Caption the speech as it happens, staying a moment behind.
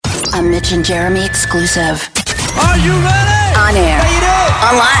A Mitch and Jeremy exclusive. Are you ready? On air. How you doing?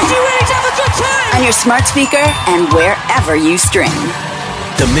 Online. You ready to have a good time? On your smart speaker and wherever you stream.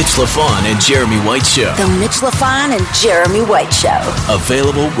 The Mitch LaFon and Jeremy White Show. The Mitch LaFon and Jeremy White Show.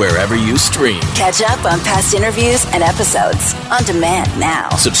 Available wherever you stream. Catch up on past interviews and episodes on demand now.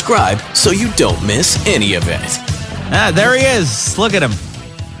 Subscribe so you don't miss any of it. There he is. Look at him.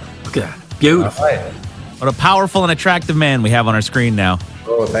 Look at that. Beautiful. Right. What a powerful and attractive man we have on our screen now.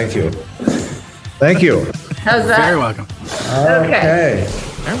 Oh, thank you. Thank you. How's that? Very welcome. Okay.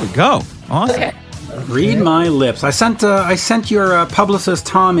 There we go. Awesome. Okay. Read my lips. I sent your publicist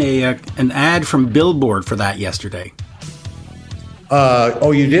Tom an ad from Billboard for that yesterday.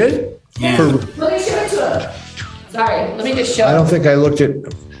 Oh, you did? Yeah. For, Let me show it to him. Sorry, let me just show I him. don't think I looked at.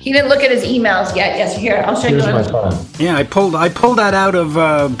 He didn't look at his emails yet. Yes, here, I'll show you. Here's my phone. Yeah, I pulled that out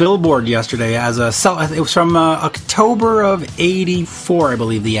of Billboard yesterday as a it was from October of '84, I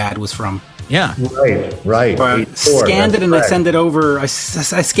believe the ad was from. Yeah. Right. So I 84, scanned it and that's I sent it over. I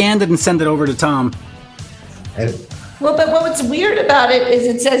scanned it and sent it over to Tom. And Well, but what's weird about it is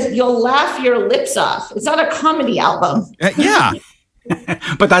it says you'll laugh your lips off. It's not a comedy album. Yeah.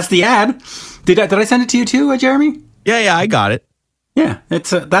 But that's the ad. Did I send it to you too, Jeremy? Yeah, I got it. Yeah,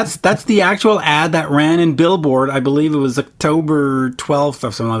 it's that's the actual ad that ran in Billboard. I believe it was October 12th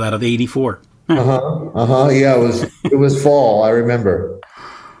or something like that of '84. yeah, it was fall. I remember.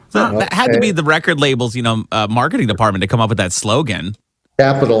 That had to be the record label's, marketing department to come up with that slogan.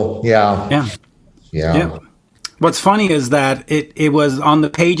 Capital. Yeah. Yeah. What's funny is that it was on the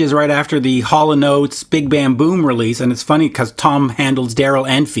pages right after the Hall & Oates Big Bam Boom release, and it's funny because Tom handles Daryl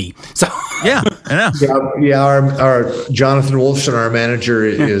Enfey. So Yeah, I know. Yeah. Our Jonathan Wolfson, our manager,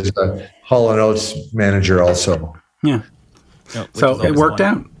 is a Hall & Oates manager also. yeah, Which so is it always worked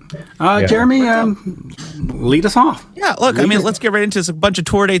fun. out. Jeremy, lead us off. Yeah, look, let's get right into this. A bunch of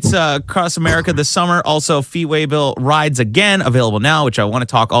tour dates across America this summer. Also, Fee Waybill Rides Again, available now, which I want to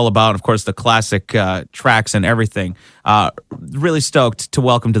talk all about. Of course, the classic tracks and everything. Really stoked to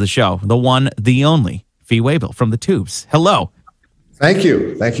welcome to the show the one, the only, Fee Waybill from the Tubes. Hello. Thank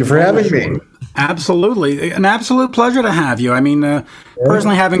you. Thank you for having me. Absolutely. An absolute pleasure to have you. I mean,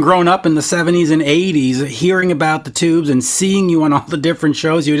 personally, having grown up in the 70s and 80s, hearing about the Tubes and seeing you on all the different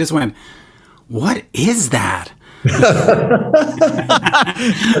shows, you just went, what is that?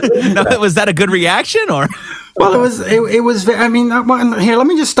 Was that a good reaction or? Well, it was. I mean, here, let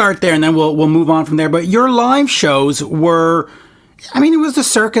me just start there, and then we'll move on from there. But your live shows were, I mean, it was the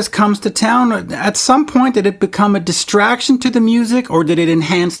circus comes to town. At some point, did it become a distraction to the music, or did it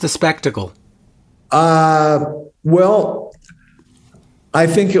enhance the spectacle? Well, I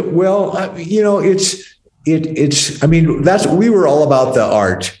think it's I mean, we were all about the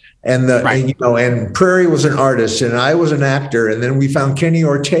art. And and Prairie was an artist and I was an actor. And then we found Kenny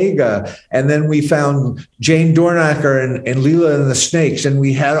Ortega and then we found Jane Dornacher and Leela and the Snakes. And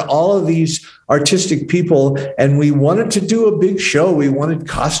we had all of these artistic people and we wanted to do a big show. We wanted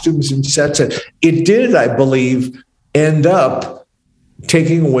costumes and sets. It did, I believe, end up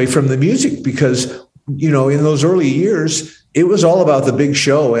taking away from the music because, in those early years, it was all about the big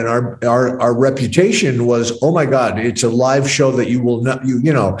show, and our reputation was, oh my God, it's a live show that you will not,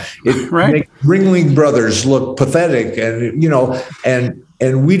 it Right. makes Ringling Brothers look pathetic, and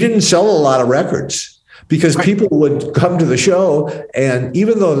and we didn't sell a lot of records because people would come to the show, and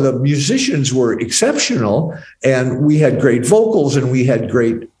even though the musicians were exceptional, and we had great vocals, and we had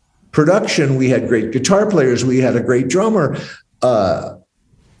great production, we had great guitar players, we had a great drummer,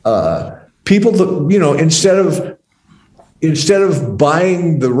 people, instead of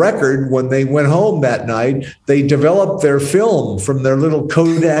buying the record when they went home that night, they developed their film from their little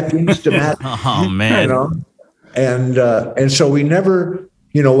Kodak Instamat. Oh man! And so we never,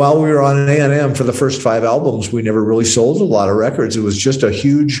 while we were on A&M for the first 5 albums, we never really sold a lot of records. It was just a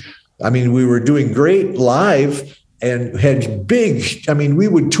huge. I mean, we were doing great live and had big. I mean, we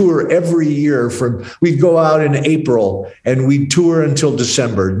would tour every year. We'd go out in April and we'd tour until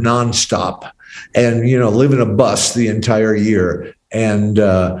December nonstop. And live in a bus the entire year, and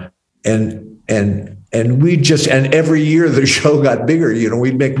we just, and every year the show got bigger.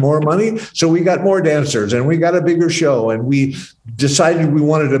 We'd make more money, so we got more dancers, and we got a bigger show, and we decided we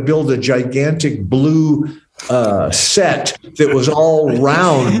wanted to build a gigantic blue set that was all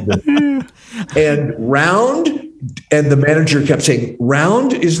round, and the manager kept saying,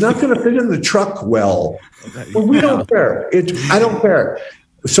 "Round is not going to fit in the truck well." Well, we don't care. I don't care.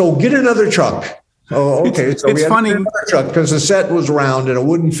 So get another truck. Oh, okay. So we had funny. another truck because the set was round and it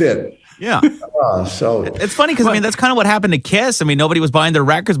wouldn't fit. Yeah. So It's funny because, that's kind of what happened to Kiss. I mean, nobody was buying their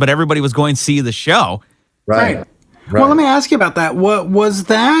records, but everybody was going to see the show. Right. Well, let me ask you about that. What was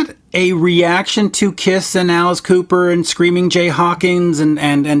that a reaction to Kiss and Alice Cooper and Screaming Jay Hawkins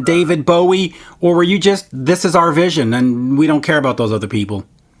and David Bowie, or were you just, this is our vision and we don't care about those other people?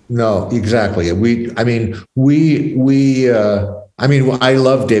 No, exactly. I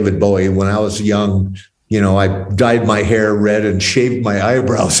loved David Bowie when I was young. I dyed my hair red and shaved my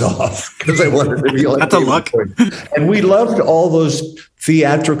eyebrows off because I wanted to be like That's a look. And we loved all those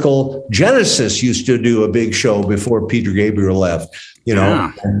theatrical. Genesis used to do a big show before Peter Gabriel left,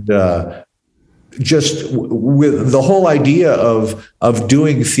 and just with the whole idea of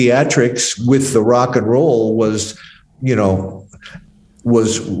doing theatrics with the rock and roll was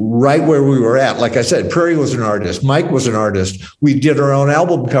right where we were at. Like I said, Prairie was an artist. Mike was an artist. We did our own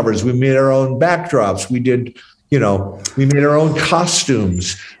album covers. We made our own backdrops. We did, we made our own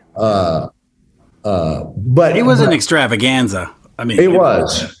costumes. But it was an extravaganza. I mean, it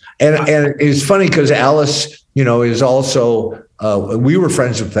was. And it's funny because Alice, is also, we were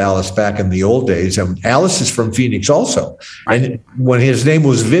friends with Alice back in the old days. And Alice is from Phoenix also. And when his name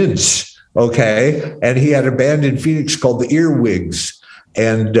was Vince, okay, and he had a band in Phoenix called the Earwigs.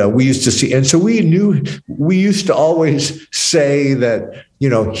 And we used to see, and so we used to always say that,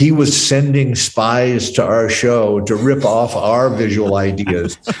 he was sending spies to our show to rip off our visual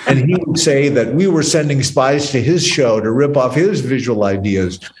ideas. And he would say that we were sending spies to his show to rip off his visual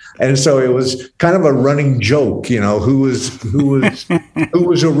ideas. And so it was kind of a running joke, who was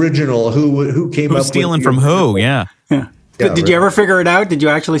original, who came up stealing with from who. Yeah. Did you ever figure it out? Did you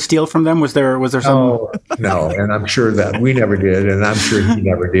actually steal from them? Was there some? Oh, no. And I'm sure that we never did. And I'm sure he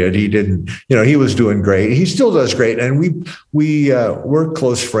never did. He didn't, he was doing great. He still does great. And we're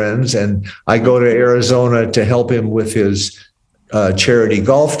close friends, and I go to Arizona to help him with his charity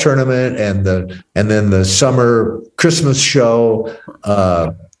golf tournament and then the summer Christmas show,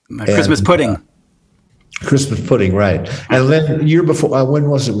 Christmas pudding. Christmas pudding, right? And then the year before, when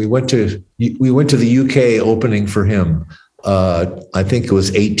was it? We went to the UK opening for him. I think it was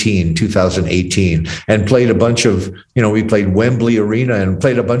 2018, and played a bunch of, we played Wembley Arena and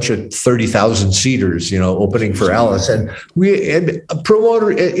played a bunch of 30,000 seaters, opening for Alice. And a promoter,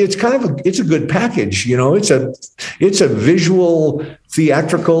 it's a good package, it's a visual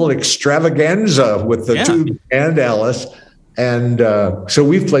theatrical extravaganza with the Tube and Alice. And so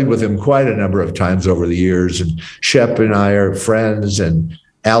we've played with him quite a number of times over the years, and Shep and I are friends, and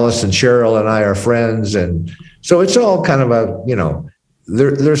Alice and Cheryl and I are friends. And so it's all kind of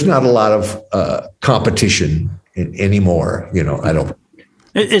there's not a lot of competition anymore. I don't.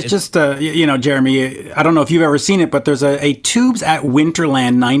 It's just, Jeremy, I don't know if you've ever seen it, but there's a Tubes at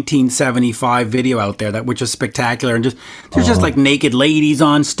Winterland 1975 video out there which is spectacular. And there's just like naked ladies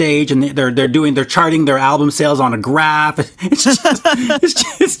on stage, and they're charting their album sales on a graph.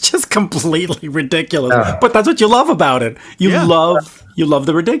 It's just completely ridiculous. But that's what you love about it. You love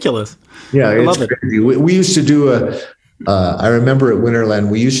the ridiculous. Yeah, I love it. Crazy. We used to do I remember at Winterland,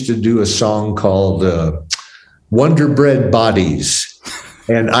 we used to do a song called Wonder Bread Bodies.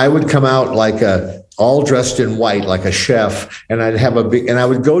 And I would come out all dressed in white, like a chef, and I'd have and I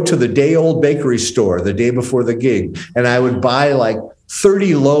would go to the day old bakery store the day before the gig, and I would buy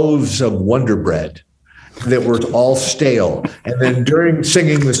 30 loaves of Wonder Bread that were all stale. And then during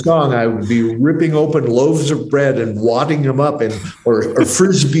singing the song, I would be ripping open loaves of bread and wadding them up or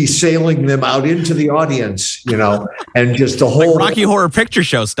frisbee sailing them out into the audience, and just the whole Rocky Horror Picture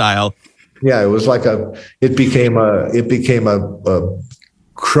Show style. Yeah, it was it became a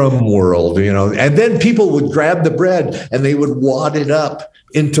crumb world, and then people would grab the bread and they would wad it up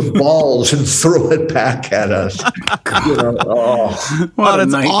into balls and throw it back at us.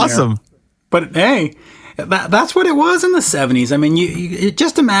 That's awesome. But hey, that's what it was in the 70s. I mean, you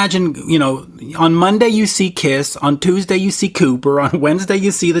just imagine, on Monday you see Kiss, on Tuesday you see Cooper, on Wednesday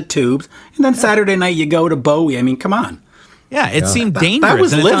you see the Tubes, and then Saturday night you go to Bowie. I mean, come on. Yeah, it seemed dangerous. That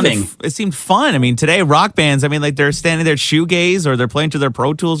was living. It seemed fun. I mean, today rock bands, they're standing there shoegaze, or they're playing to their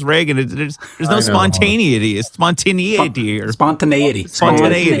Pro Tools rig, and there's no spontaneity. It's spontaneity.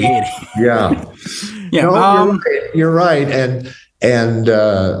 Yeah. Yeah. No, you're right. And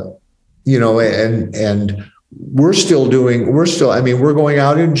we're going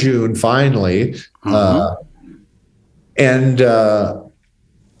out in June finally.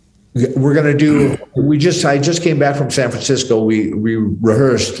 We're going to do, I just came back from San Francisco. We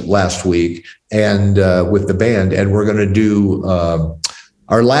rehearsed last week and with the band, and we're going to do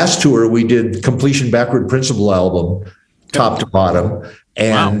our last tour. We did Completion Backward Principle album, top to bottom.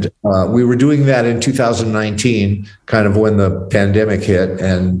 And we were doing that in 2019, kind of when the pandemic hit,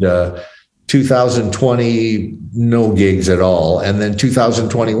 and 2020, no gigs at all. And then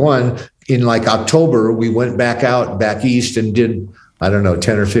 2021, in like October, we went back east and did, I don't know,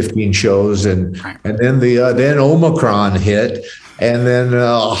 10 or 15 shows. And then then Omicron hit. And then,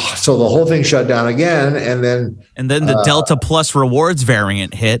 so the whole thing shut down again. And then the Delta Plus rewards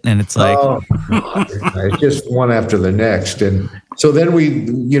variant hit. And it's like, it's just one after the next. And so then we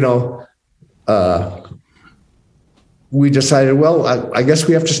decided, well, I guess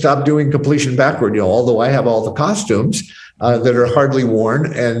we have to stop doing Completion Backward, although I have all the costumes that are hardly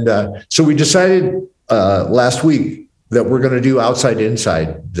worn. And so we decided last week that we're going to do Outside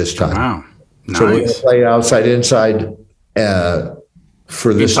Inside this time. Wow. Nice. So we're going to play Outside Inside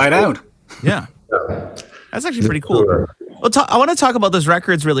for this. Inside Out. Yeah. That's actually pretty cool. Well, I want to talk about those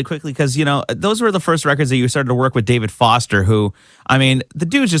records really quickly because, those were the first records that you started to work with David Foster, who, I mean, the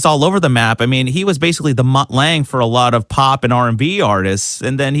dude's just all over the map. I mean, he was basically the Mutt Lange for a lot of pop and R&B artists,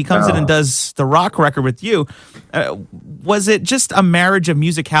 and then he comes in and does the rock record with you. Was it just a marriage of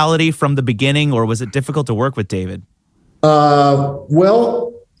musicality from the beginning, or was it difficult to work with David?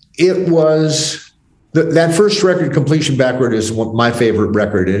 Well, it was... That first record, Completion Backward, is my favorite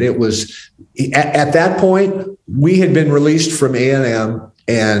record. And it was, at that point, we had been released from A&M,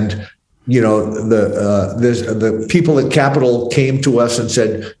 and, the people at Capitol came to us and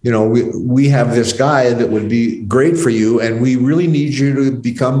said, we have this guy that would be great for you, and we really need you to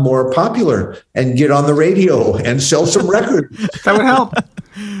become more popular and get on the radio and sell some records. That would help.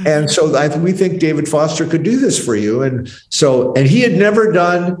 And so we think David Foster could do this for you. And he had never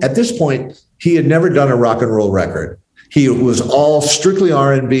done, at this point, he had never done a rock and roll record. He was all strictly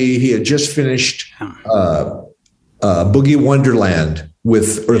R&B. He had just finished Boogie Wonderland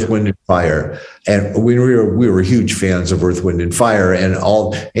with Earth, Wind and Fire, and we were huge fans of Earth, Wind and Fire, and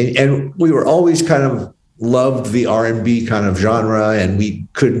we were always kind of loved the R&B kind of genre, and we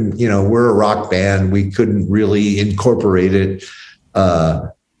couldn't, we're a rock band, we couldn't really incorporate it,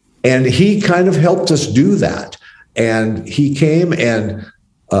 and he kind of helped us do that. And he came and.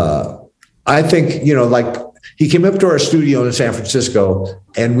 I think, he came up to our studio in San Francisco,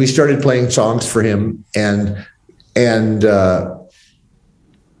 and we started playing songs for him.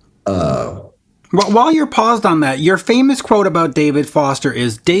 While you're paused on that, your famous quote about David Foster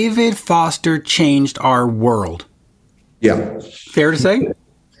is, "David Foster changed our world." Yeah. Fair to say?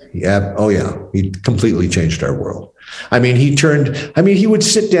 Yeah. Oh, yeah. He completely changed our world. I mean, he would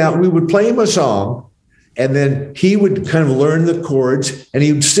sit down, we would play him a song, and then he would kind of learn the chords, and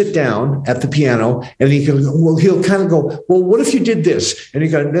he would sit down at the piano, and he'll kind of go, well, what if you did this? And he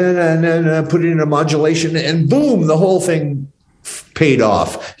go, no, put it in a modulation, and boom, the whole thing paid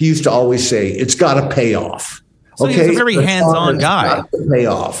off. He used to always say, it's got to pay off. So he's a very hands-on guy. Got to pay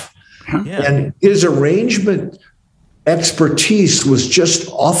off. Yeah. And his arrangement expertise was just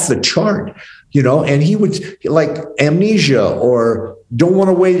off the chart, and he would, like Amnesia or Don't Want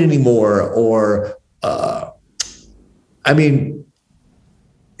to Wait Anymore, or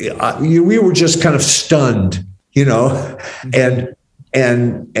we were just kind of stunned, and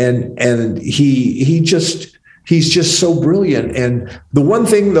he's just so brilliant. And the one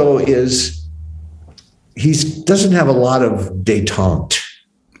thing though is he doesn't have a lot of détente,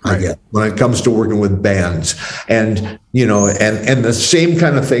 I guess, when it comes to working with bands. And, and the same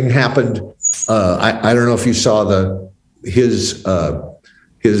kind of thing happened. I don't know if you saw his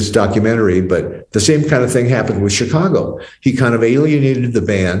documentary, but the same kind of thing happened with Chicago. He kind of alienated the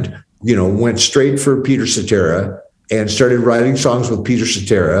band, went straight for Peter Cetera and started writing songs with Peter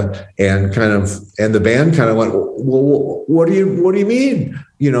Cetera, and the band kind of went, well, what do you mean?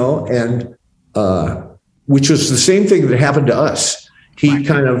 And which was the same thing that happened to us. He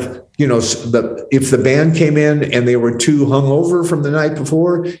kind of, if the band came in and they were too hungover from the night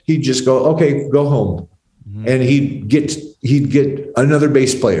before, he'd just go, okay, go home. Mm-hmm. And he'd get another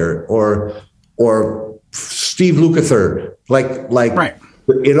bass player or Steve Lukather. Right.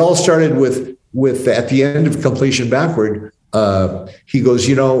 It all started with at the end of Completion Backward. He goes,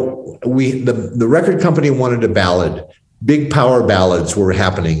 the record company wanted a ballad. Big power ballads were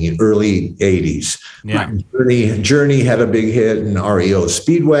happening in early 80s. Yeah. Journey had a big hit, and REO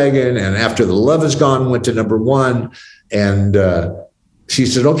Speedwagon, and After the Love Is Gone went to number one. And she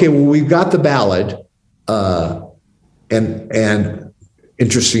said, okay, well, we've got the ballad. And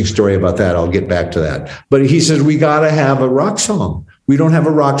interesting story about that. I'll get back to that. But he says, we got to have a rock song. We don't have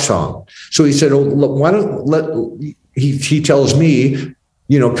a rock song. So he said, why don't he tells me,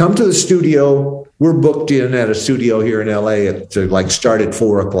 come to the studio. We're booked in at a studio here in LA to start at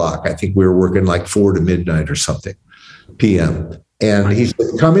 4:00. I think we were working 4 to midnight or something PM. And he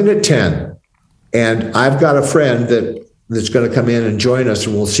said, come in at 10. And I've got a friend that's going to come in and join us,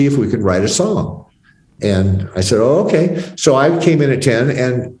 and we'll see if we can write a song. And I said, oh, okay. So I came in at 10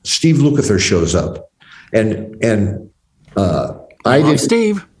 and Steve Lukather shows up. And I did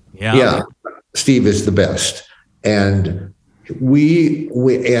Steve. Yeah. Steve is the best. And we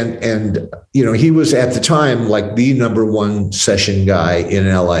he was at the time like the number one session guy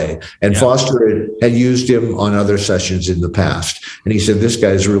in LA, and Foster had used him on other sessions in the past. And he said, this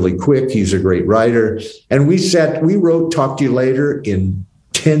guy's really quick. He's a great writer. And we wrote Talk to You Later in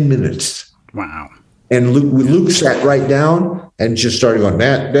 10 minutes. Wow. And Luke sat right down and just started going,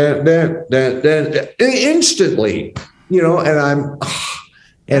 instantly,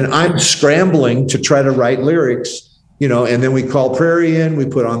 and I'm scrambling to try to write lyrics. And then we call Prairie in, we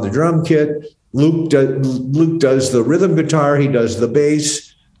put on the drum kit. Luke does the rhythm guitar, he does the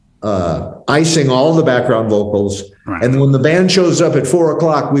bass. I sing all the background vocals. Right. And when the band shows up at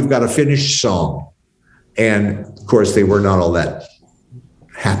 4:00, we've got a finished song. And of course, they were not all that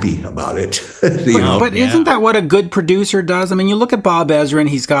happy about it. But isn't that what a good producer does? I mean, you look at Bob Ezrin,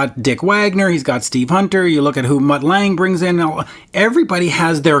 he's got Dick Wagner, he's got Steve Hunter. You look at who Mutt Lange brings in. Everybody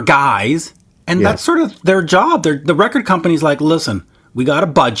has their guys. And that's sort of their job. The record company's like, listen, we got a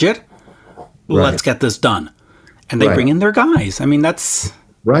budget. Let's get this done. And they bring in their guys. I mean, that's...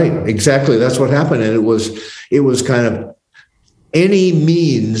 Right, exactly. That's what happened. And it was kind of any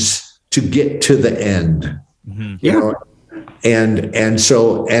means to get to the end. Mm-hmm. Yeah. And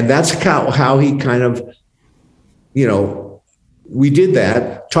that's how he kind of, we did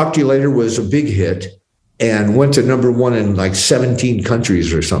that. Talk to You Later was a big hit. And went to number one in like 17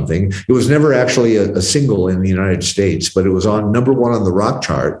 countries or something. It was never actually a single in the United States, but it was on number one on the rock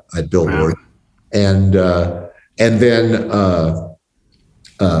chart at Billboard. Wow. And then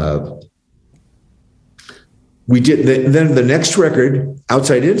we did. Then the next record,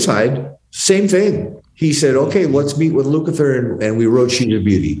 Outside Inside, same thing. He said, "Okay, let's meet with Lukather," and we wrote "She's a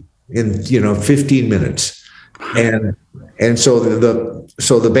Beauty" in 15 minutes. And so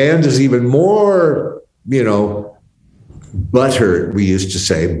the band is even more. Butthurt, we used to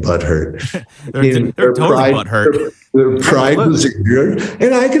say, butthurt. they're totally butthurt. Their pride was injured.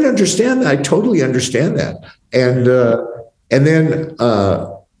 And I can understand that. I totally understand that. And then...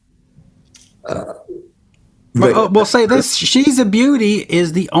 we'll say this. She's a Beauty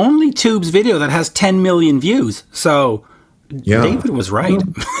is the only Tubes video that has 10 million views. So David was right.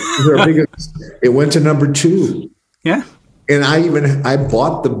 It went to number 2. Yeah. And I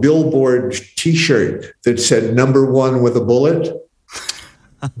bought the Billboard T-shirt that said number 1 with a bullet.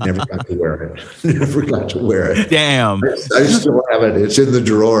 Never got to wear it. Damn. I still have it. It's in the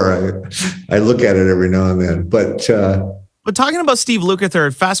drawer. I look at it every now and then. But talking about Steve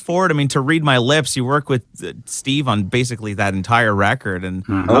Lukather, fast forward, to Read My Lips, you work with Steve on basically that entire record. And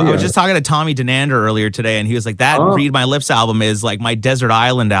I was just talking to Tommy Denander earlier today, and he was like, Read My Lips album is like my Desert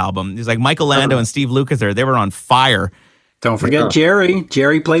Island album. He's like, Michael Lando and Steve Lukather, they were on fire. Don't forget Jerry.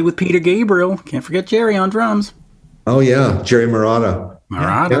 Jerry played with Peter Gabriel. Can't forget Jerry on drums. Oh, yeah. Jerry Marotta.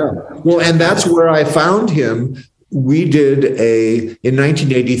 Yeah. Well, and that's where I found him. We did in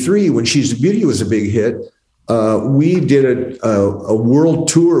 1983, when She's a Beauty was a big hit, we did a world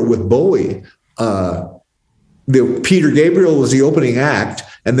tour with Bowie. Peter Gabriel was the opening act,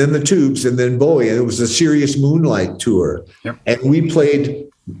 and then the Tubes, and then Bowie. And it was a Serious Moonlight tour. Yep. And we played...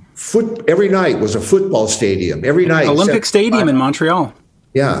 every night was a football stadium. Every night, Olympic Stadium in Montreal.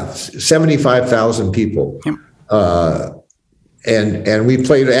 Yeah, 75,000 people. Yep. And we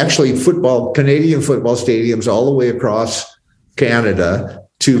played actually Canadian football stadiums all the way across Canada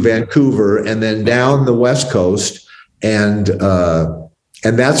to Vancouver, and then down the West Coast. And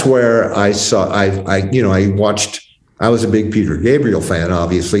that's where I saw. I watched. I was a big Peter Gabriel fan,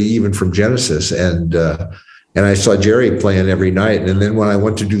 obviously, even from Genesis, and I saw Jerry playing every night. And then when I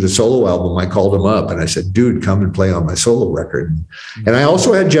went to do the solo album, I called him up and I said, dude, come and play on my solo record. And I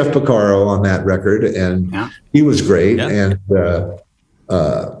also had Jeff Porcaro on that record, and he was great. Yeah. And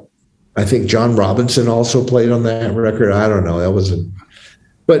I think John Robinson also played on that record. I don't know. That wasn't.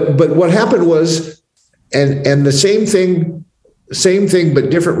 But what happened was, and the same thing but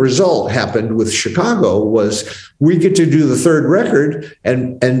different result happened with Chicago. Was we get to do the third record,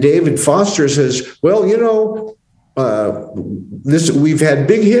 and David Foster says, well, we've had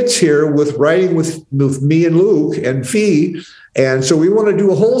big hits here with writing with me and Luke and Fee, and so we want to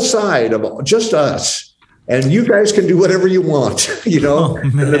do a whole side of just us, and you guys can do whatever you want, and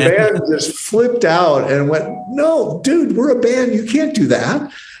the band just flipped out and went, no, dude, we're a band, you can't do that.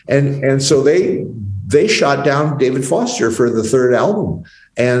 And so they shot down David Foster for the third album.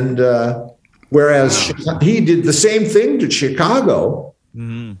 And whereas he did the same thing to Chicago,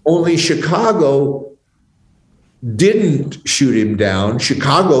 only Chicago didn't shoot him down.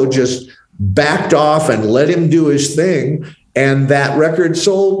 Chicago just backed off and let him do his thing. And that record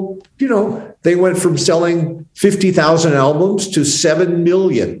sold, they went from selling 50,000 albums to 7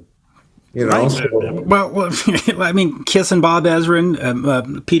 million. Well, I mean, Kiss and Bob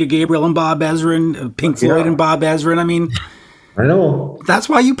Ezrin, Peter Gabriel and Bob Ezrin, Pink Floyd and Bob Ezrin. I mean, I know. That's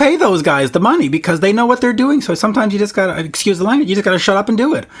why you pay those guys the money, because they know what they're doing. So sometimes you just got to, excuse the language, you just got to shut up and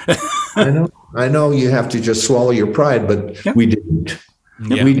do it. I know you have to just swallow your pride, but we didn't.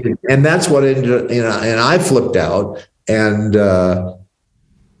 Yeah. We didn't. And that's what ended up, and I flipped out. And that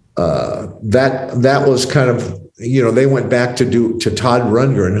was kind of, they went back to Todd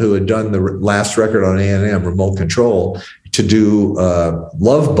Rundgren, who had done the last record on A&M, Remote Control, to do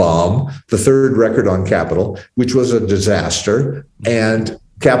Love Bomb, the third record on Capitol, which was a disaster. And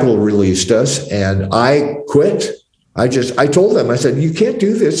Capitol released us, and I quit. I told them, I said, you can't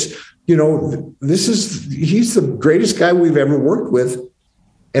do this. He's the greatest guy we've ever worked with,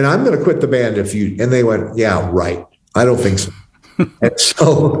 and I'm going to quit the band and they went, yeah, right. I don't think so.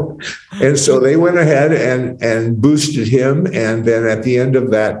 and so they went ahead and boosted him. And then at the end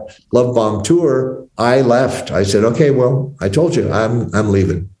of that Love Bomb tour, I left. I said, okay, well, I told you I'm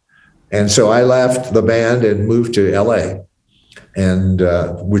leaving. And so I left the band and moved to LA, and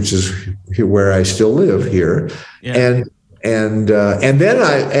which is where I still live here. Yeah. And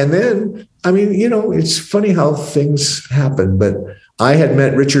then I mean, it's funny how things happen, but I had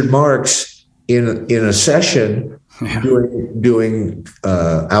met Richard Marx in a session doing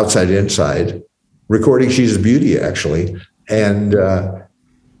Outside Inside, recording She's a Beauty, actually. And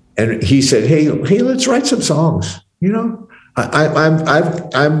he said, hey, let's write some songs. I'm a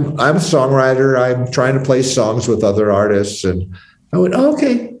songwriter. I'm trying to play songs with other artists. And I went, oh,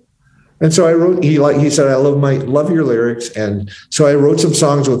 okay. And so I wrote, he said, I love your lyrics. And so I wrote some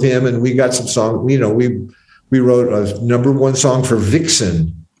songs with him, and we got some songs, we wrote a *1 song for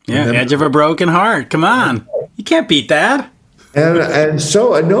Vixen. Yeah. Edge of a Broken Heart. Come on. You can't beat that. And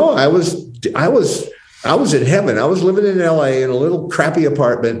so no, I was in heaven. I was living in LA in a little crappy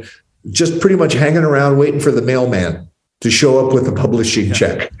apartment, just pretty much hanging around waiting for the mailman to show up with a publishing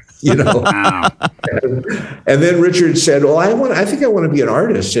check. Wow. And then Richard said, well, I think I want to be an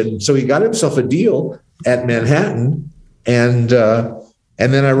artist. And so he got himself a deal at Manhattan. And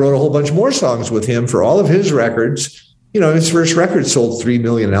then I wrote a whole bunch more songs with him for all of his records. His first record sold 3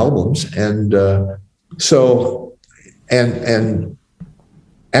 million albums. And so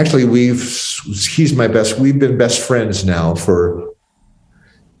actually we've been best friends now for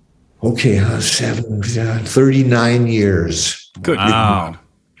 39 years. Good. Wow.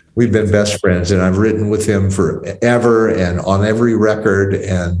 We've been best friends, and I've written with him forever and on every record.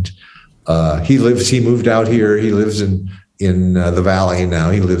 And he moved out here. He lives in the Valley now.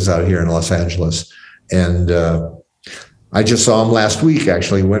 He lives out here in Los Angeles. And I just saw him last week,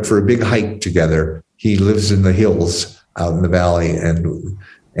 actually. Went for a big hike together. He lives in the hills out in the Valley, and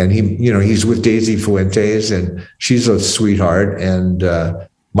he's with Daisy Fuentes, and she's a sweetheart. And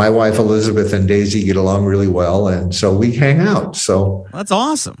my wife Elizabeth and Daisy get along really well, and so we hang out. So that's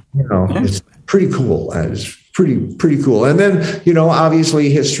awesome. It's pretty cool. It's pretty cool. And then obviously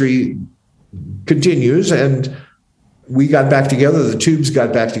history continues, and we got back together. The Tubes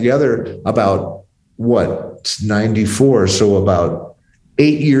got back together about 94, so about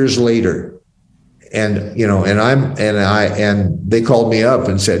 8 years later. And they called me up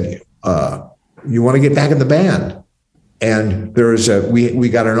and said, you want to get back in the band? And we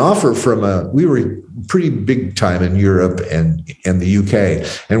got an offer we were pretty big time in Europe and the UK.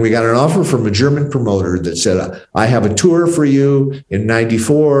 And we got an offer from a German promoter that said, I have a tour for you in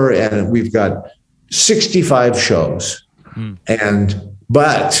 94, and we've got 65 shows.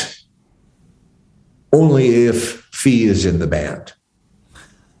 But only if Fee is in the band.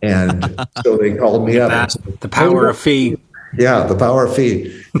 And so they called me up. The power of Fee. Yeah, the power of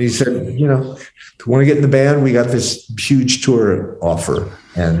Fee. And he said, if you want to get in the band, we got this huge tour offer.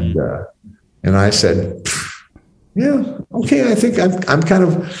 And I said, yeah, okay. I think I'm kind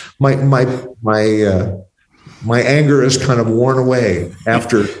of my anger is kind of worn away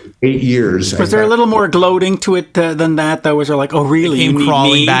after 8 years. Was there a little more gloating to it than that, though? Was there like, oh, really? It came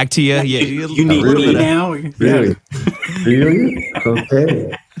crawling back to you. Yeah, you need me now? Really? Really?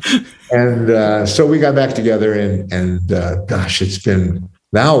 Okay. And so we got back together, and gosh, it's been,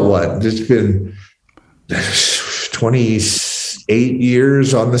 now what? It's been 28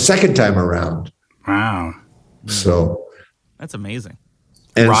 years on the second time around. Wow. So that's amazing.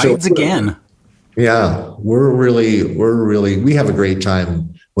 And rides again. Yeah, we have a great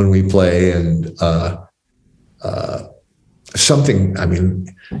time when we play, and something. I mean,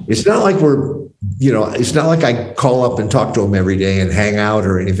 it's not like it's not like I call up and talk to them every day and hang out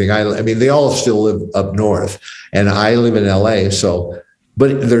or anything. I mean, they all still live up north, and I live in LA. So,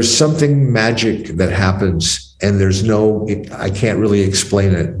 but there's something magic that happens, and I can't really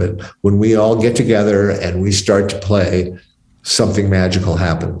explain it. But when we all get together and we start to play, something magical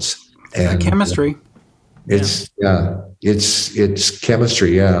happens. And chemistry. It's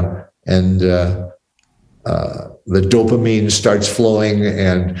chemistry. Yeah. And, the dopamine starts flowing,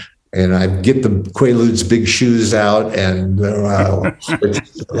 and I get the Quaaludes big shoes out, and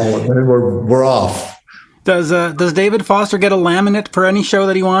we're off. Does David Foster get a laminate for any show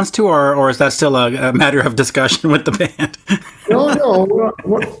that he wants to, or is that still a matter of discussion with the band? No,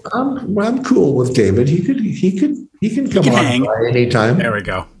 I'm cool with David. He can come on by anytime. There we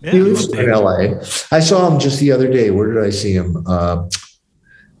go. He lives in LA. I saw him just the other day. Where did I see him?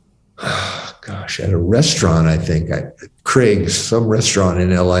 At a restaurant, I think. Craig's, some restaurant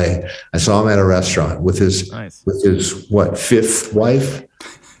in LA. I saw him at a restaurant with his fifth wife?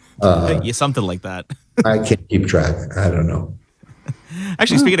 Something like that. I can't keep track. I don't know.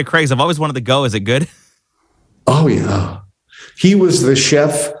 Actually, speaking of Craig's, I've always wanted to go. Is it good? Oh, yeah. He was the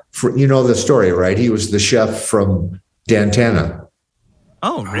chef for, you know the story, right? He was the chef from Dantana.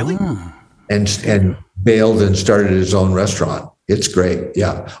 Oh, really? And bailed and started his own restaurant. It's great.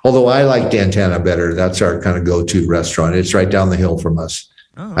 Yeah. Although I like Dantana better. That's our kind of go-to restaurant. It's right down the hill from us.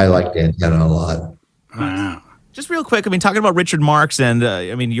 Oh, okay. I like Dantana a lot. Wow. Just real quick, I mean, talking about Richard Marx, and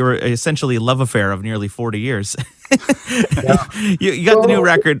you're essentially a love affair of nearly 40 years. You got the new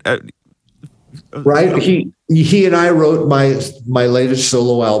record. Right. He and I wrote my latest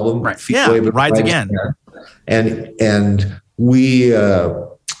solo album. Right. Rides Again. And we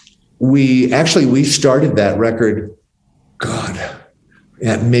started that record,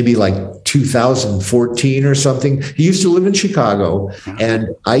 maybe like 2014 or something. He used to live in Chicago, and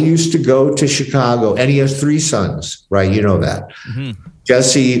I used to go to Chicago, and he has 3 sons, right? You know that. Mm-hmm.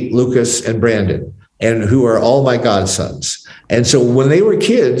 Jesse, Lucas, and Brandon, and who are all my godsons. And so when they were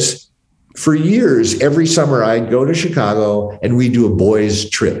kids, for years, every summer I'd go to Chicago and we'd do a boys'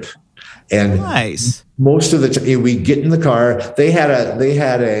 trip. And nice. Most of the time we get in the car. They had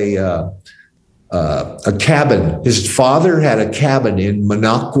a cabin. His father had a cabin in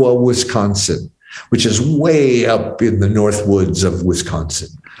Minocqua, Wisconsin, which is way up in the north woods of Wisconsin.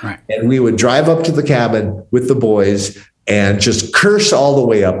 Right. And we would drive up to the cabin with the boys and just curse all the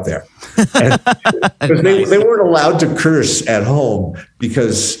way up there. Because they weren't allowed to curse at home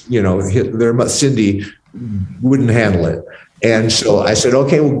because, their Cindy wouldn't handle it. And so I said,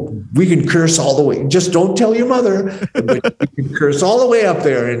 okay, well, we can curse all the way. Just don't tell your mother, but you can curse all the way up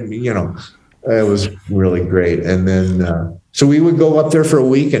there. And, it was really great. And then, so we would go up there for a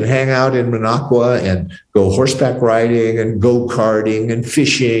week and hang out in Minocqua and go horseback riding and go-karting and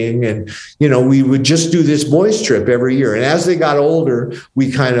fishing. And, we would just do this boys trip every year. And as they got older,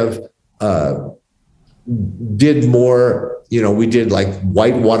 we kind of did more, we did like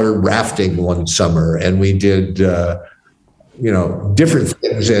whitewater rafting one summer, and we did, different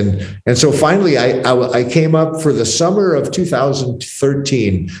things. And so finally I came up for the summer of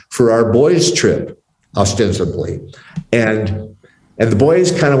 2013 for our boys trip, ostensibly. And the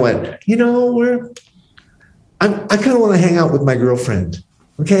boys kind of went, I kind of want to hang out with my girlfriend.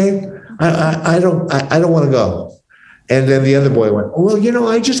 Okay. I don't want to go. And then the other boy went, well,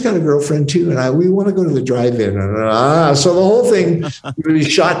 I just got a girlfriend too. And we want to go to the drive-in. So the whole thing really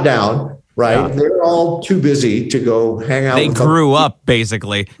shot down. Right. Yeah. They're all too busy to go hang out. They grew up,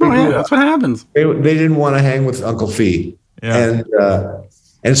 basically. Oh, yeah, that's what happens. They didn't want to hang with Uncle Fee. Yeah.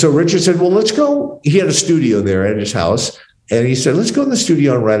 And so Richard said, well, let's go. He had a studio there at his house. And he said, let's go in the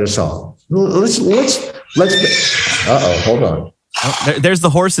studio and write a song. Let's hold on. Oh, there's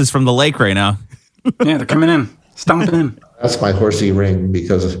the horses from the lake right now. Yeah, they're coming in, stomping in. That's my horsey ring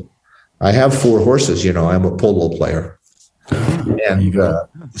because I have 4 horses. I'm a polo player. And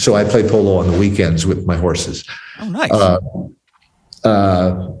so I play polo on the weekends with my horses. Oh, nice.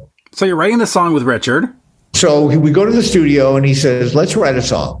 So you're writing the song with Richard. So we go to the studio and he says, let's write a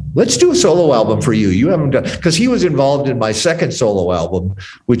song. Let's do a solo album for you. You haven't done, because he was involved in my second solo album,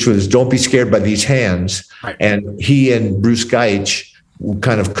 which was Don't Be Scared by These Hands. Right. And he and Bruce Geitch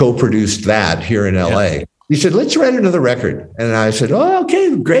kind of co-produced that here in LA. Yeah. He said, let's write another record. And I said, oh,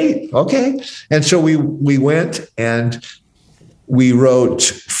 okay, great. Okay. And so we went and we wrote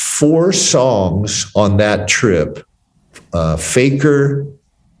 4 songs on that trip. Faker,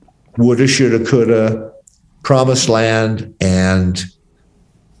 Woulda, Shoulda, Coulda, Promised Land, and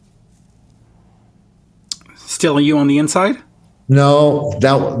Still You on the Inside? No,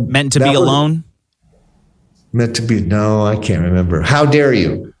 Meant to Be Alone. Meant to be. No, I can't remember. How Dare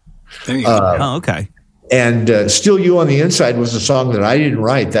You? There you go. Oh, okay. And Still You on the Inside was a song that I didn't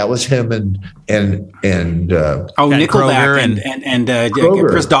write. That was him and Nickelback and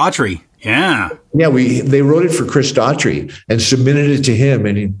Chris Daughtry. Yeah. Yeah, they wrote it for Chris Daughtry and submitted it to him,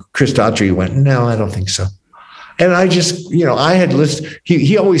 and Chris Daughtry went, "No, I don't think so." And I just, I had listened.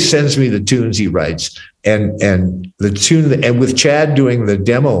 He always sends me the tunes he writes, and the tune, and with Chad doing the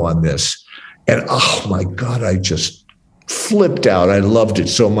demo on this, and oh my God, I just flipped out. I loved it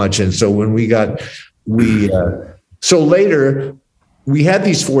so much, and so when so later we had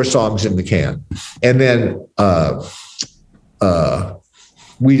these 4 songs in the can, and then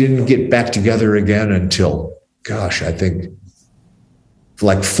we didn't get back together again until, gosh, I think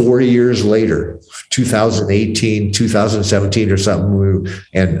like 4 years later, 2018, 2017 or something.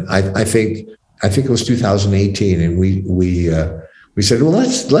 I think it was 2018. And we said, well,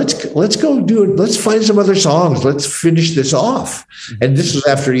 let's go do it. Let's find some other songs. Let's finish this off. And this was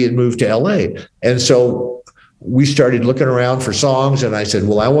after he had moved to LA. And so we started looking around for songs, and I said,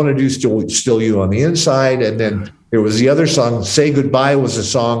 well, I want to do Still You on the Inside. And then there was the other song, Say Goodbye, was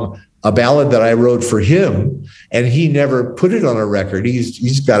a ballad that I wrote for him, and he never put it on a record.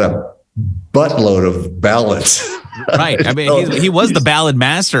 He's got a buttload of ballads. Right. I mean, he was the ballad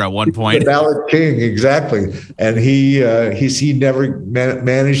master at one point. The ballad king, exactly. And he never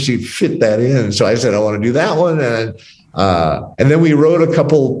managed to fit that in. So I said, I want to do that one. And then we wrote a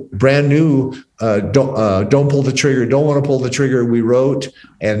couple brand new, Don't Pull the Trigger, Don't Want to Pull the Trigger, we wrote,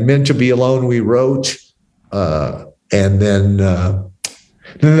 and Meant to Be Alone, we wrote. And then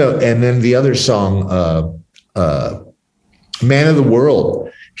the other song, Man of the World.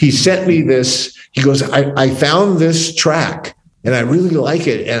 He sent me this. He goes, I found this track and I really like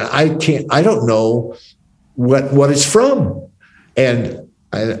it, and I don't know what it's from. And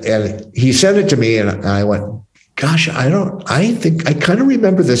he sent it to me, and I went, gosh, I think I kind of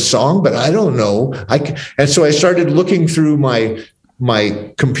remember this song, but I don't know. And so I started looking through my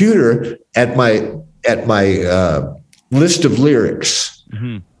computer at my list of lyrics.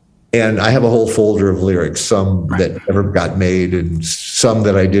 Mm-hmm. And I have a whole folder of lyrics, some that never got made and some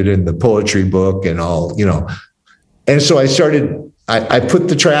that I did in the poetry book and all, And so I put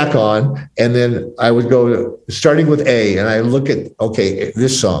the track on, and then I would go starting with A, and I look at, okay,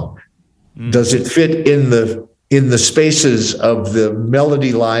 this song, does it fit in the spaces of the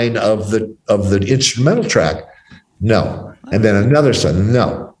melody line of the instrumental track? No. And then another song,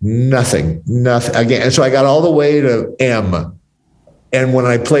 no, nothing again. And so I got all the way to M. And when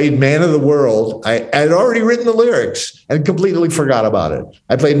I played Man of the World, I had already written the lyrics and completely forgot about it.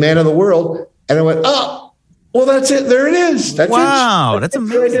 I played Man of the World, and I went, oh, well, that's it. There it is. That's that's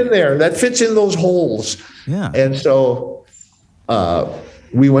amazing. Right in there. That fits in those holes. Yeah. And so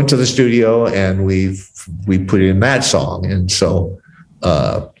we went to the studio, and we put in that song. And so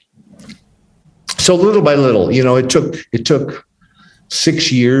little by little, it took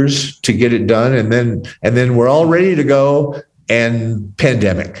 6 years to get it done, and then we're all ready to go. And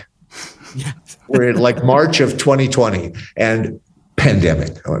pandemic. Yeah. We're in like March of 2020, and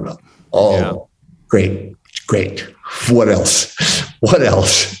pandemic. I went, great. What else?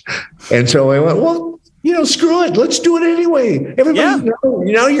 And so I went, well, screw it. Let's do it anyway. Everybody,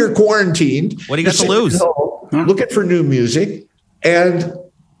 now you're quarantined. What do you got to lose? Looking for new music. And,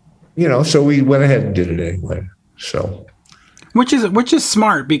 so we went ahead and did it anyway. So. Which is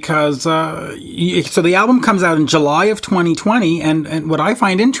smart, because so the album comes out in July of 2020, and what I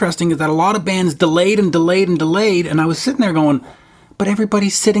find interesting is that a lot of bands delayed, and I was sitting there going, but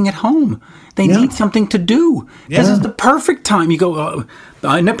everybody's sitting at home. They need something to do. This is the perfect time. You go,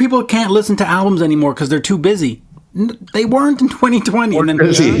 I know people can't listen to albums anymore because they're too busy. They weren't in 2020. And then,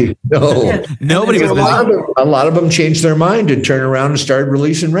 busy. No. Yeah. Nobody was busy. A lot of them changed their mind and turned around and started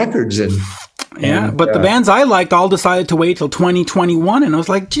releasing records. But the bands I liked all decided to wait till 2021, and I was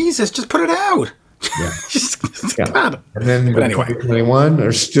like, Jesus, just put it out. Yeah. And then 2021,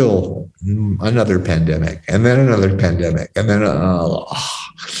 there's still another pandemic, and then another pandemic, and then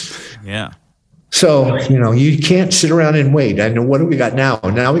yeah. So, you can't sit around and wait. I know, what do we got now?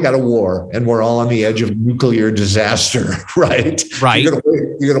 Now we got a war, and we're all on the edge of nuclear disaster, right? Right. You're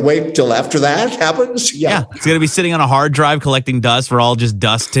going to wait till after that happens? Yeah. It's going to be sitting on a hard drive collecting dust. We're all just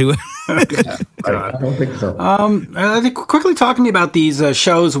dust too. I don't think so. Quickly talk to me about these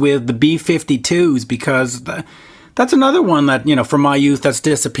shows with the B-52s, because that's another one that, from my youth, that's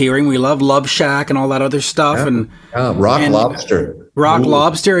disappearing. We love Shack and all that other stuff. And Lobster.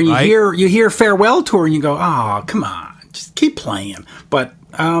 Lobster. And you hear Farewell Tour, and you go, oh, come on, just keep playing. But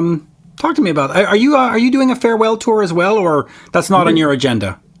talk to me about, are you doing a farewell tour as well, or that's not on your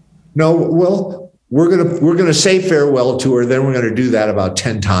agenda? No, well, we're gonna say farewell to her. Then we're gonna do that about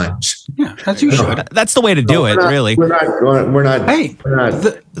 10 times. Yeah, as you should. That's the way to do it, really. We're not. Hey,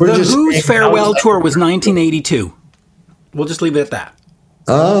 the Who's farewell tour was 1982. We'll just leave it at that.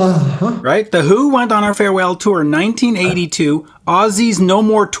 Right? The Who went on our farewell tour in 1982. Ozzy's No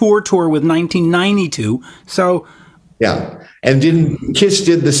More Tour was 1992. So yeah. And Kiss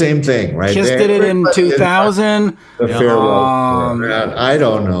did the same thing, right? Kiss did it in 2000. The farewell. I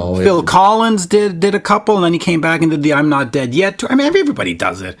don't know. Phil Collins did a couple, and then he came back and did the I'm Not Dead Yet tour. I mean, everybody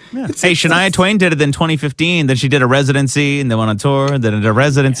does it. Yeah. Hey, Shania Twain did it in 2015. Then she did a residency, and then went on tour, then did a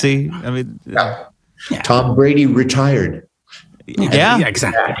residency. I mean, yeah. Tom Brady retired. Yeah,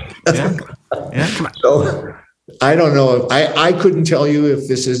 exactly. Yeah. Come on. So I don't know. I couldn't tell you if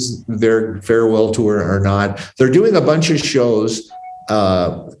this is their farewell tour or not. They're doing a bunch of shows,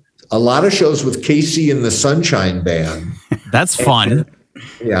 a lot of shows with Casey and the Sunshine Band. That's fun.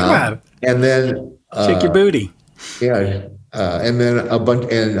 Yeah. And then shake your booty. Yeah. And then a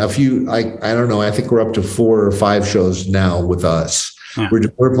bunch and a few, I don't know. I think we're up to 4 or 5 shows now with us. Yeah.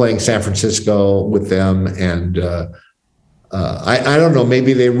 We're playing San Francisco with them, and I don't know.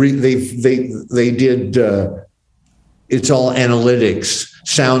 Maybe they did. It's all analytics,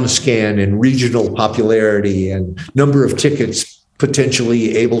 sound scan, and regional popularity, and number of tickets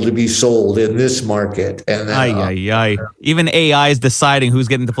potentially able to be sold in this market. And even AI is deciding who's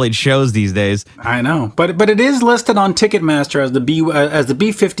getting to play shows these days. I know, but it is listed on Ticketmaster as the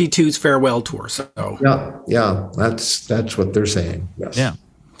B-52's farewell tour. So yeah, that's what they're saying. Yes. Yeah,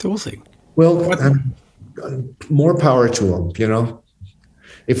 so we'll see. Well, more power to them. You know,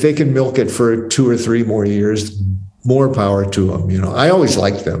 if they can milk it for 2 or 3 more years. More power to them. You know, I always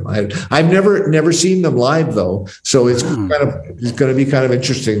liked them. I've never seen them live though, so it's going to be kind of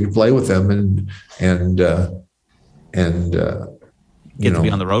interesting to play with them and get to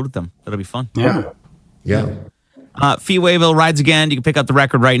be on the road with them. That'll be fun. Yeah. Fee Waybill rides again. You can pick up the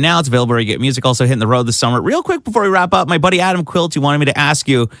record right now. It's available where you get music. Also hitting the road this summer. Real quick before we wrap up, my buddy Adam Quilty wanted me to ask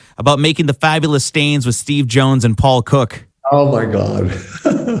you about making the Fabulous Stains with Steve Jones and Paul Cook. Oh my God,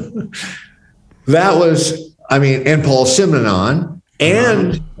 that was. I mean, and Paul Simonon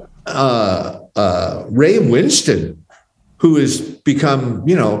and Ray Winston, who has become,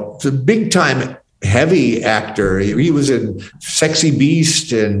 a big time heavy actor. He was in Sexy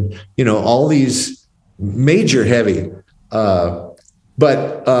Beast and, all these major heavy. Oh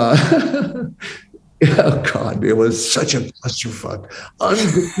God, it was such a clusterfuck.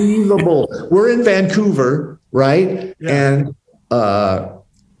 Unbelievable. We're in Vancouver, right? Yeah.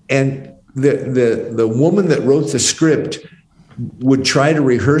 And the woman that wrote the script would try to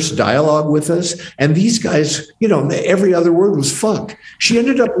rehearse dialogue with us, and these guys, every other word was fuck. She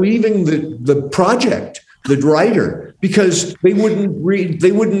ended up leaving the project, the writer, because they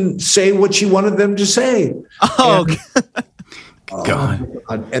wouldn't say what she wanted them to say. Oh, God.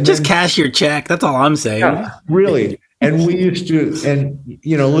 And just cash your check. That's all I'm saying. Yeah, really. And we used to, and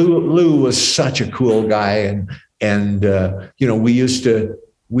Lou was such a cool guy, and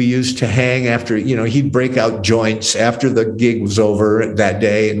we used to hang after, he'd break out joints after the gig was over that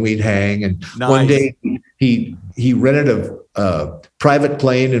day, and we'd hang. And One day he rented a private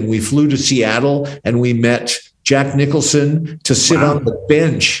plane, and we flew to Seattle, and we met Jack Nicholson to sit on the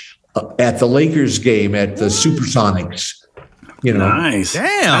bench at the Lakers game at the Supersonics. Nice.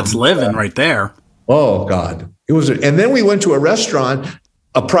 Damn. That's living right there. Oh God. It was, and then we went to a restaurant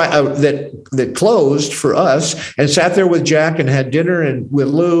that closed for us, and sat there with Jack and had dinner and with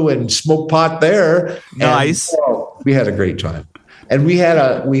Lou and smoked pot there. Nice. And, we had a great time, and we had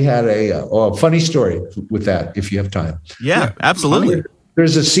a funny story with that. If you have time, yeah, absolutely.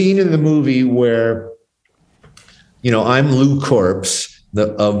 There's a scene in the movie where, I'm Lou Corpse,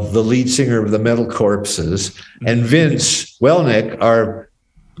 of the lead singer of the Metal Corpses, and Vince Welnick, our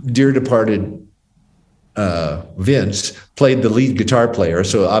dear departed. Vince played the lead guitar player,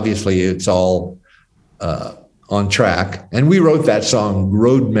 so obviously it's all on track. And we wrote that song,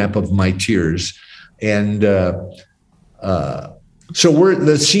 "Roadmap of My Tears," and so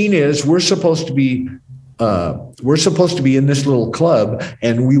the scene is we're supposed to be in this little club,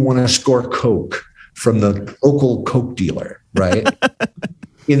 and we want to score coke from the local coke dealer, right?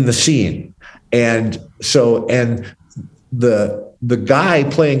 In the scene, and the guy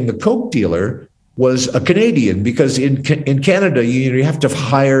playing the coke dealer was a Canadian, because in Canada, you have to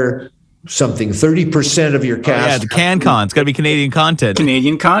hire something, 30% of your cast. The CanCon. It's got to be Canadian content.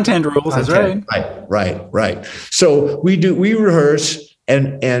 Canadian content rules. That's right. Right. So we rehearse,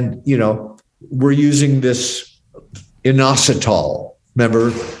 and we're using this inositol,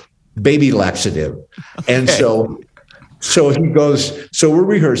 remember, baby laxative. And so he goes, so we're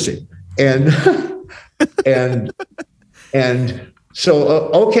rehearsing, and and so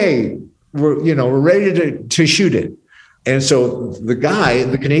okay, we're ready to shoot it. And so the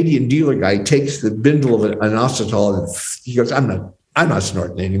Canadian dealer guy, takes the bindle of inositol and he goes, I'm not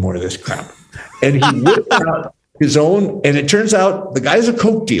snorting any more of this crap. And he whipped out his own, and it turns out the guy's a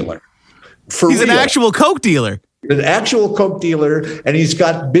coke dealer. He's an actual coke dealer. An actual coke dealer, and he's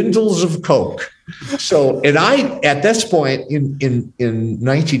got bindles of coke. So, and I, at this point in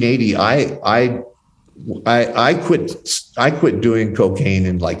 1980, I quit doing cocaine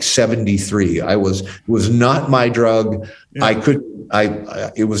in like 73. It was not my drug. Yeah.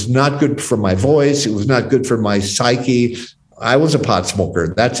 It was not good for my voice. It was not good for my psyche. I was a pot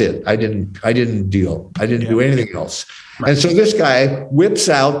smoker. That's it. I didn't deal. I didn't do anything else. And so this guy whips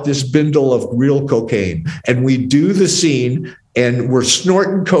out this bindle of real cocaine, and we do the scene, and we're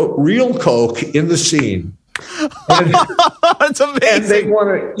snorting real coke in the scene. And, that's amazing. And they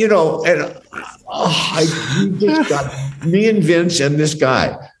want to, we just got me and Vince and this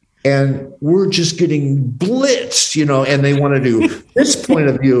guy, and we're just getting blitzed, and they want to do this point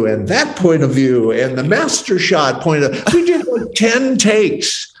of view and that point of view and the master shot point of. We did like 10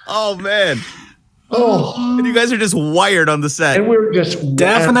 takes. Oh man. Oh, and you guys are just wired on the set. And we're just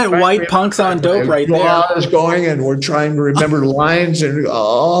definite white punks on dope right there. Is going, and we're trying to remember lines, and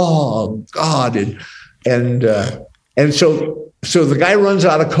oh God, and so the guy runs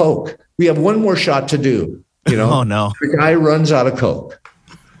out of coke. We have one more shot to do. Oh no, the guy runs out of coke,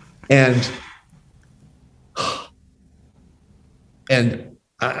 and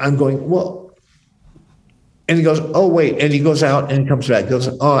I'm going, well. And he goes, oh, wait. And he goes out and he comes back. He goes,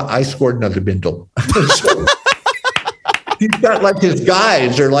 oh, I scored another bindle. So he's got like his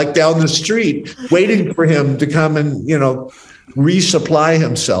guys are like down the street waiting for him to come and, resupply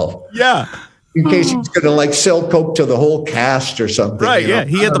himself. Yeah. In case he's going to like sell coke to the whole cast or something. Right. Yeah.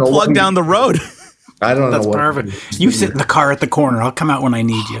 He had the plug down the road. I don't know. That's perfect. You sit in the car at the corner. I'll come out when I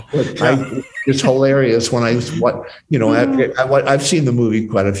need you. It's hilarious when I've seen the movie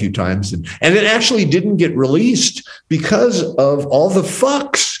quite a few times, and it actually didn't get released because of all the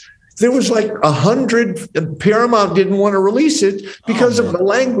fucks. There was like 100. Paramount didn't want to release it because of the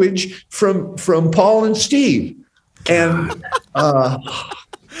language from Paul and Steve, and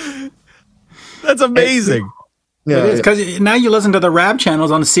that's amazing. Yeah, it is, because now you listen to the rap channels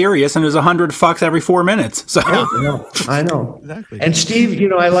on Sirius, and there's 100 fucks every 4 minutes. So I know. Exactly. And Steve,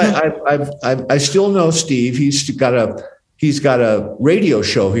 I still know Steve. He's got a radio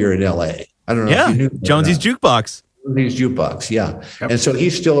show here in L.A. I don't know. Yeah, if you knew Jonesy's Jukebox. Jonesy's Jukebox, yeah. Yep. And so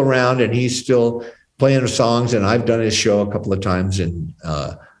he's still around, and he's still playing songs. And I've done his show a couple of times, and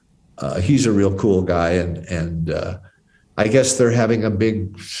he's a real cool guy. And I guess they're having a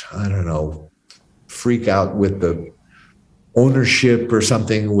big, freak out with the ownership or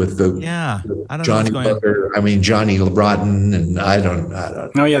something with the I don't Johnny know Johnny Broughton, and I don't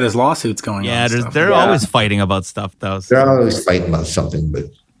oh yeah, there's lawsuits going on. They're always fighting about stuff though. So. They're always fighting about something,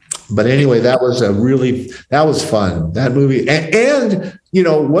 but anyway, that was fun, that movie. And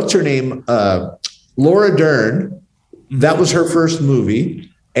what's her name, Laura Dern, that was her first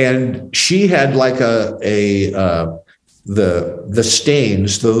movie, and she had like the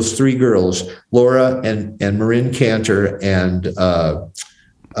Stains, those three girls, Laura and Marin Cantor and God,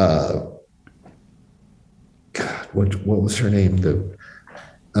 what was her name? The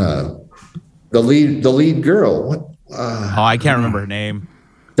lead girl. I can't remember her name.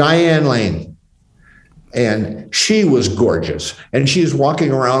 Diane Lane. And she was gorgeous. And she's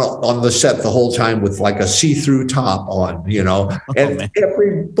walking around on the set the whole time with like a see-through top on, and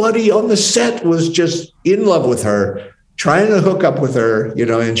everybody on the set was just in love with her, trying to hook up with her,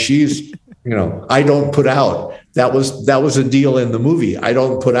 and she's, I don't put out. That was a deal in the movie. I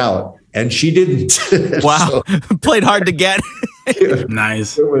don't put out. And she didn't. Wow. Played hard to get.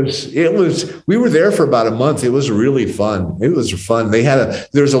 Nice. It was, we were there for about a month. It was really fun. It was fun.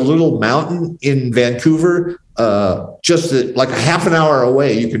 There's a little mountain in Vancouver, just like a half an hour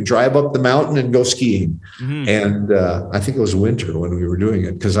away. You can drive up the mountain and go skiing. Mm-hmm. And I think it was winter when we were doing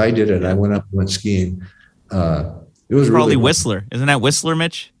it, because I did it. I went up and went skiing. It was probably really Whistler. Isn't that Whistler,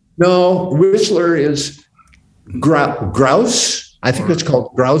 Mitch? No, Whistler is Grouse. I think it's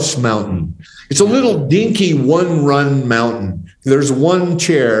called Grouse Mountain. It's a little dinky one-run mountain. There's one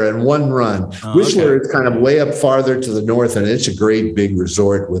chair and one run. Whistler is kind of way up farther to the north, and it's a great big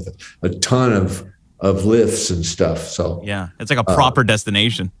resort with a ton of lifts and stuff. So yeah, it's like a proper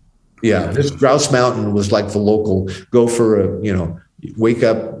destination. Yeah, this Grouse Mountain was like the local go for wake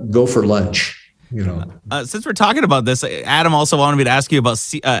up, go for lunch. Since we're talking about this, Adam also wanted me to ask you about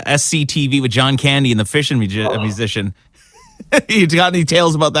SCTV with John Candy and the Fishin' Musician. You got any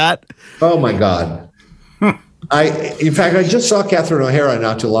tales about that? Oh my God. In fact, I just saw Catherine O'Hara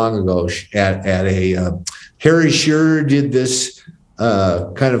not too long ago at a Harry Shearer did this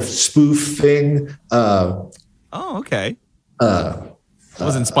kind of spoof thing. Okay. It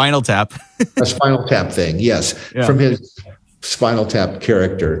was in Spinal Tap. A Spinal Tap thing, yes, from his Spinal Tap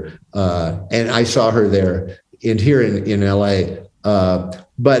character. And I saw her there here in LA.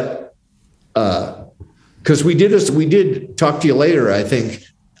 But because we did Talk to You Later, I think,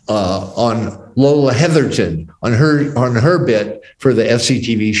 on Lola Heatherton on her bit for the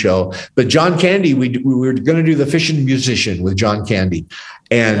FCTV show. But John Candy, we were going to do The Fishing Musician with John Candy,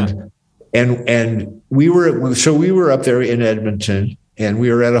 and we were up there in Edmonton, and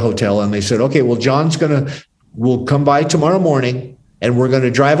we were at a hotel, and they said, okay, well, we'll come by tomorrow morning, and we're going to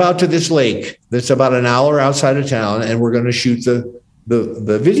drive out to this lake that's about an hour outside of town, and we're going to shoot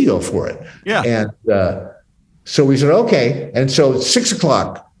the video for it. Yeah. And so we said, okay. And so it's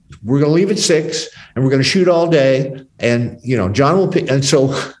 6:00. We're going to leave at 6, and we're going to shoot all day. And, John will pick. And so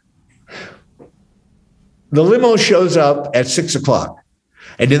the limo shows up at 6:00.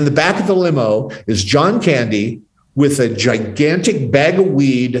 And in the back of the limo is John Candy with a gigantic bag of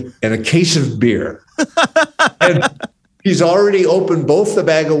weed and a case of beer. And he's already opened both the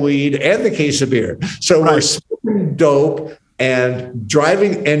bag of weed and the case of beer. So we're smoking dope and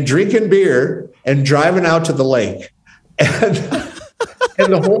driving and drinking beer and driving out to the lake.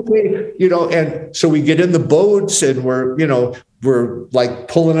 And the whole way, and so we get in the boats, and we're like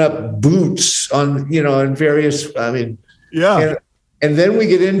pulling up boots on, in various, And then we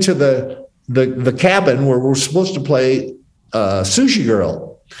get into the cabin where we're supposed to play Sushi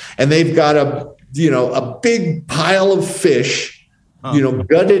Girl, and they've got a big pile of fish,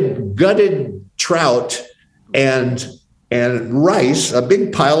 gutted trout and rice, a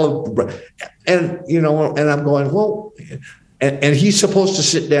big pile of, and I'm going, well, and he's supposed to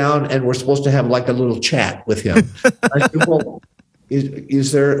sit down, and we're supposed to have like a little chat with him. I said, well,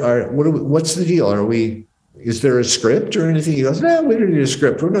 is there, what's the deal? Is there a script or anything? He goes, no, we don't need a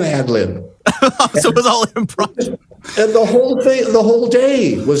script. We're going to ad lib. So it was all improv. And the whole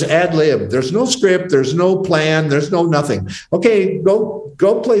day was ad lib. There's no script. There's no plan. There's no nothing. Okay, go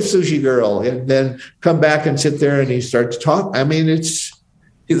play Sushi Girl, and then come back and sit there, and he starts to talk. I mean,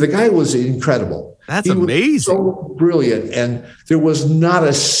 the guy was incredible. That's amazing. So brilliant. And there was not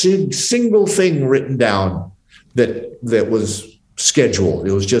a single thing written down that was scheduled.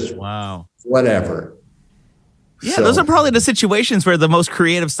 It was just whatever. Yeah, those are probably the situations where the most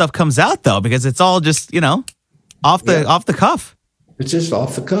creative stuff comes out, though, because it's all just, off the cuff. It's just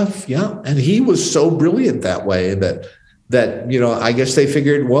off the cuff, yeah. And he was so brilliant that way that I guess they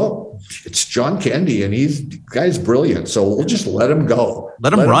figured, well, it's John Candy, and the guy's brilliant, so we'll just let him go.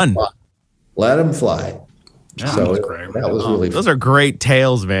 Let him run. Let him fly. Yeah, so that was really fun. Those are great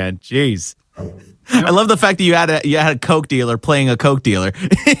tales, man. Jeez. I love the fact that you had a Coke dealer playing a Coke dealer.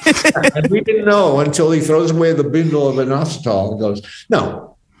 And we didn't know until he throws away the bindle of inositol and goes,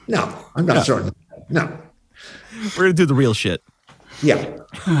 no, I'm not throwing it. No. We're going to do the real shit. Yeah.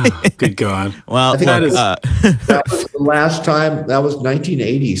 Good God. Well, that was the last time. That was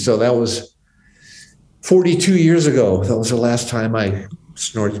 1980. So that was 42 years ago. That was the last time I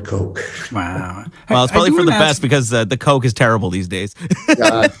snorted Coke. Wow. Well, it's probably for the best, because the Coke is terrible these days.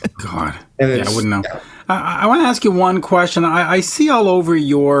 God. I wouldn't know. I want to ask you one question. I see all over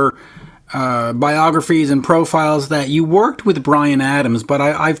your biographies and profiles that you worked with Bryan Adams, but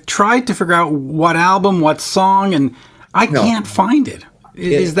I've tried to figure out what album, what song, and I can't find it.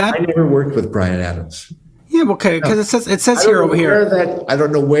 Is that? I never worked with Bryan Adams. Yeah, okay, because it says here over here. I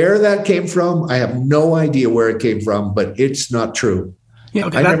don't know where that came from. I have no idea where it came from, but it's not true. Yeah,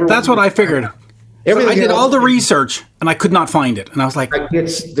 okay, that's what I figured. So I did all the research, and I could not find it. And I was like,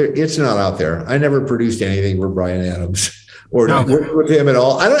 it's not out there. I never produced anything with Bryan Adams or worked with him at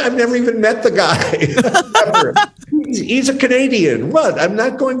all. I've never even met the guy. He's a Canadian. What? I'm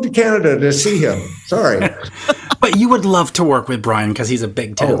not going to Canada to see him. Sorry. But you would love to work with Bryan because he's a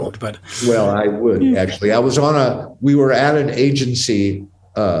big talent. But well, I would actually. We were at an agency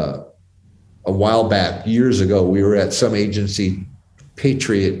a while back, years ago. We were at some agency,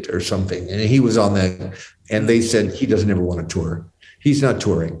 Patriot or something, and he was on that, and they said he doesn't ever want to tour. He's not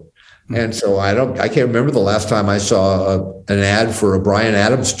touring. And so I can't remember the last time I saw an ad for a Bryan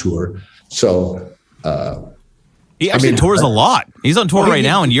Adams tour. So he actually tours a lot. He's on tour right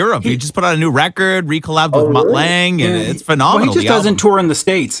now in Europe. He just put out a new record, recollabed with Mutt Lange, and it's phenomenal. Well, he just doesn't tour in the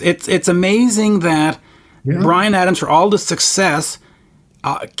States. It's amazing that Bryan Adams, for all the success,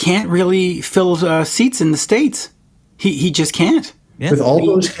 can't really fill seats in the States. He just can't. Yeah. With all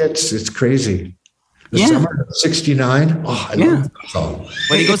those hits, it's crazy. The summer of '69. Oh, I love that song.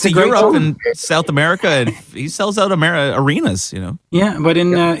 When he goes to Europe and South America, and he sells out arenas, Yeah, but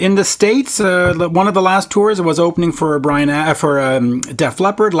in the States, one of the last tours was opening for Def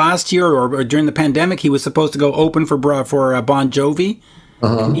Leppard last year, or during the pandemic. He was supposed to go open for Bon Jovi.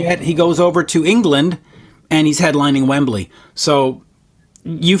 And yet he goes over to England, and he's headlining Wembley. So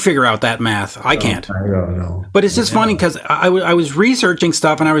you figure out that math. I can't. I don't know. But it's just funny because I was researching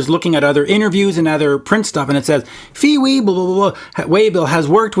stuff, and I was looking at other interviews and other print stuff, and it says Fee Waybill has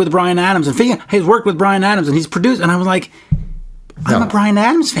worked with Bryan Adams, and Fee has worked with Bryan Adams, and he's produced. And I was like, I'm a Bryan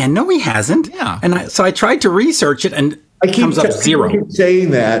Adams fan. No, he hasn't. Yeah. And so I tried to research it, and it comes up zero. I keep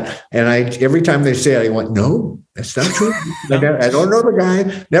saying that, and every time they say it, I went, no, that's not true. I don't know the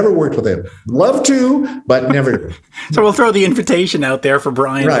guy. Never worked with him. Love to, but never. So we'll throw the invitation out there for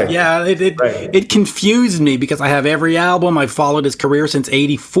Bryan. Right. Yeah, it confused me because I have every album. I've followed his career since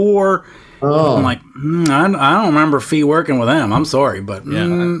 '84. Oh. I'm like, I don't remember Fee working with him. I'm sorry, but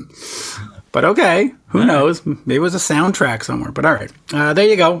but okay. Who knows? Maybe it was a soundtrack somewhere. But all right, there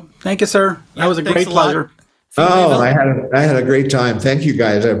you go. Thank you, sir. That was a great pleasure. I had a great time. Thank you,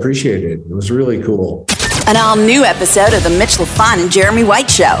 guys. I appreciate it. It was really cool. An all-new episode of The Mitch LaFon and Jeremy White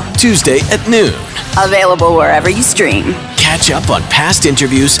Show. Tuesday at noon. Available wherever you stream. Catch up on past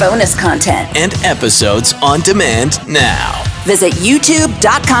interviews, Bonus content, and episodes on demand now. Visit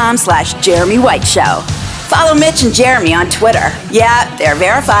youtube.com/Jeremy White Show. Follow Mitch and Jeremy on Twitter. Yeah, they're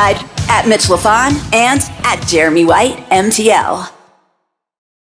verified. @Mitch LaFon and @Jeremy White MTL.